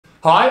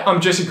Hi, I'm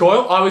Jesse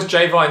Coyle. I was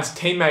Jay Vine's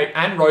teammate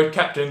and road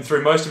captain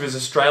through most of his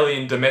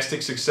Australian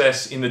domestic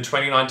success in the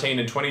 2019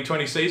 and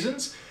 2020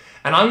 seasons.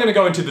 And I'm going to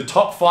go into the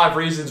top 5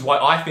 reasons why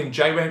I think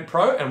Jay went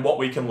pro and what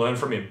we can learn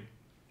from him.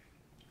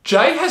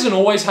 Jay hasn't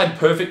always had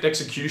perfect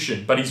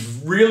execution, but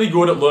he's really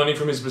good at learning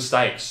from his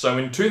mistakes. So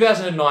in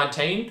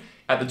 2019,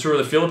 at the Tour of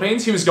the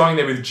Philippines, he was going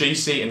there with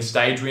GC and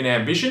stage win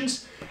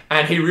ambitions,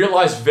 and he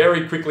realized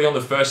very quickly on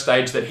the first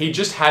stage that he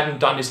just hadn't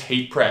done his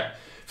heat prep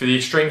for the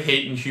extreme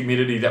heat and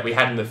humidity that we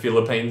had in the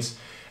Philippines.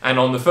 And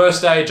on the first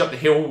stage, up the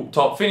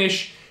hilltop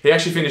finish, he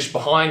actually finished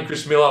behind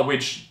Chris Miller,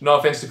 which, no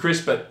offense to Chris,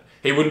 but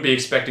he wouldn't be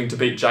expecting to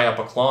beat Jay up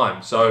a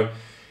climb. So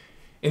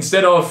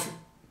instead of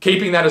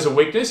keeping that as a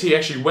weakness, he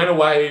actually went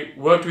away,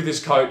 worked with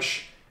his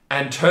coach,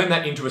 and turned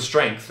that into a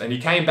strength. And he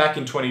came back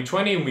in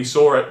 2020, and we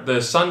saw at the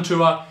Sun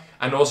Tour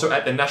and also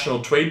at the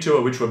National Tweed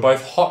Tour, which were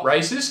both hot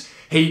races,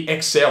 he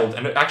excelled,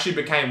 and it actually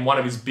became one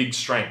of his big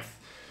strengths.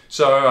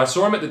 So I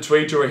saw him at the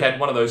Tweed Tour, he had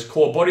one of those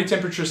core body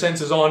temperature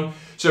sensors on.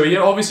 So he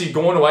had obviously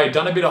gone away,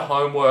 done a bit of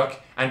homework,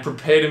 and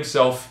prepared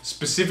himself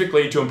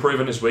specifically to improve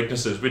on his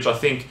weaknesses, which I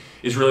think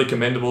is really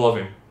commendable of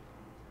him.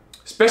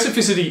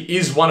 Specificity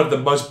is one of the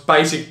most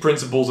basic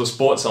principles of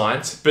sports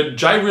science, but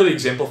Jay really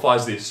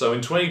exemplifies this. So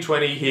in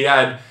 2020, he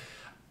had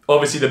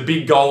obviously the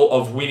big goal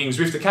of winning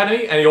Zwift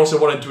Academy, and he also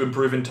wanted to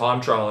improve in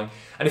time trialing.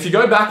 And if you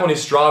go back on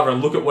his Strava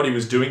and look at what he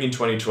was doing in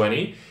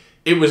 2020,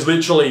 it was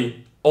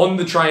literally on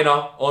the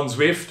trainer, on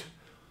Zwift,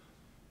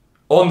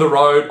 on the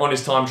road, on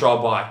his time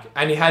trial bike.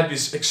 And he had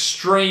this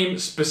extreme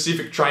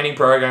specific training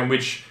program,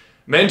 which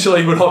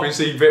mentally would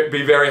obviously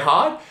be very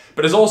hard,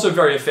 but is also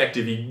very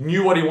effective. He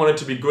knew what he wanted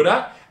to be good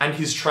at, and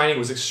his training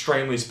was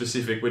extremely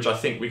specific, which I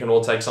think we can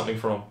all take something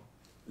from.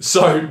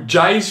 So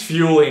Jay's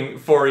fueling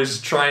for his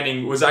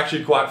training was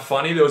actually quite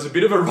funny. There was a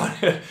bit of a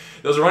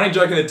running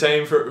joke in the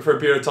team for a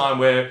period of time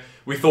where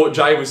we thought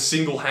Jay was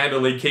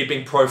single-handedly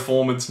keeping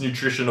Performance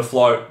Nutrition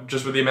afloat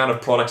just with the amount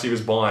of products he was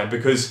buying,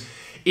 because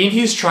in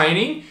his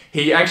training,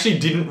 he actually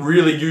didn't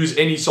really use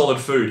any solid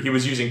food. He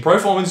was using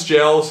Performance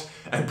gels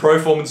and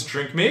Performance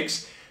drink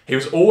mix. He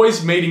was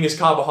always meeting his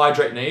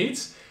carbohydrate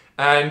needs.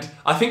 And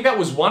I think that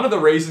was one of the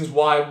reasons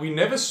why we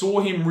never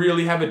saw him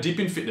really have a dip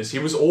in fitness. He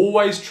was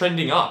always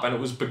trending up, and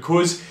it was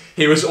because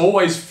he was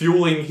always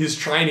fueling his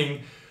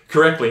training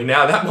correctly.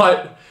 Now, that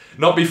might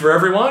not be for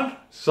everyone.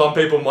 Some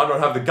people might not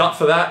have the gut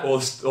for that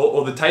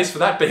or the taste for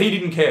that, but he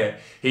didn't care.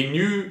 He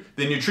knew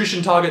the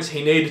nutrition targets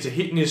he needed to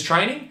hit in his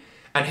training,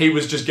 and he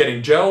was just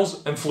getting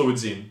gels and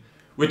fluids in,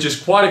 which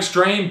is quite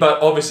extreme,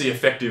 but obviously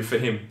effective for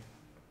him.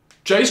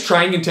 Jay's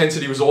training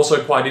intensity was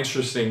also quite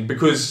interesting,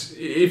 because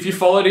if you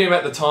followed him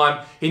at the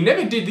time, he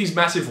never did these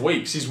massive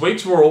weeks. His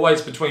weeks were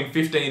always between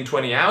 15 and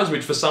 20 hours,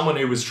 which for someone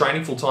who was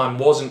training full time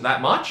wasn't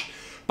that much,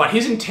 but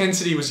his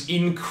intensity was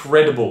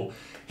incredible.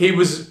 He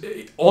was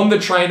on the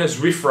trainer's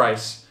riff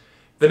race,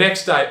 the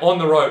next day on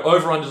the road,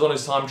 over-unders on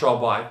his time trial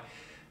bike.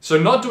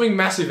 So not doing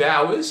massive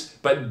hours,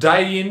 but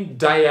day in,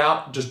 day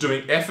out, just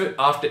doing effort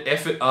after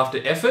effort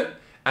after effort.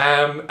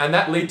 And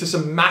that led to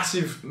some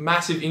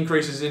massive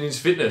increases in his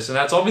fitness. And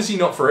that's obviously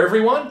not for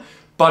everyone,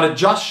 but it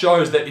just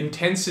shows that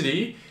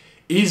intensity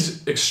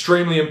is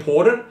extremely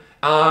important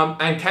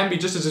and can be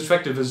just as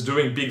effective as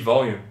doing big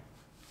volume.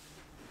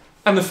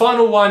 And the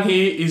final one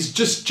here is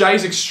just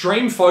Jay's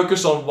extreme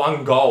focus on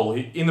one goal.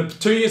 In the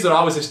 2 years that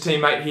I was his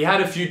teammate, he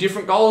had a few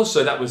different goals.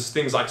 So that was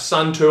things like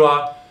Sun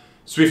Tour,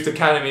 Zwift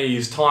Academy,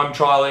 his time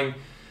trialing,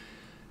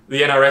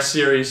 the NRS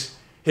series.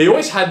 He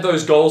always had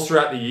those goals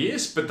throughout the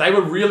years, but they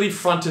were really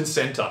front and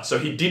center. So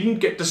he didn't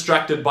get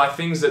distracted by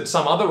things that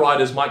some other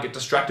riders might get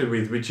distracted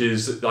with, which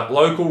is like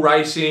local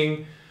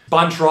racing,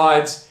 bunch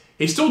rides.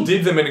 He still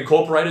did them and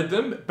incorporated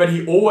them, but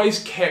he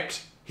always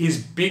kept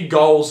his big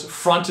goals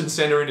front and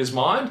center in his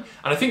mind.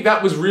 And I think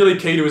that was really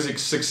key to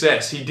his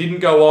success. He didn't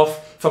go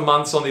off for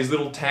months on these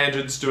little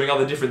tangents doing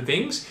other different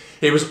things.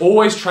 He was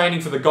always training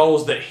for the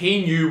goals that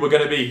he knew were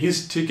going to be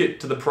his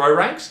ticket to the pro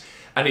ranks,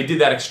 and he did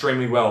that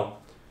extremely well.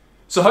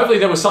 So hopefully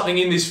there was something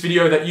in this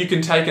video that you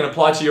can take and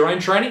apply to your own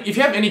training. If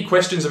you have any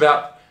questions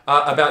about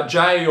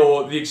Jay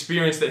or the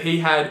experience that he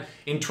had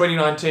in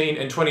 2019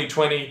 and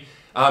 2020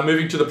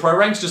 moving to the pro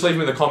ranks, just leave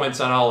them in the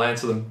comments and I'll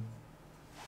answer them.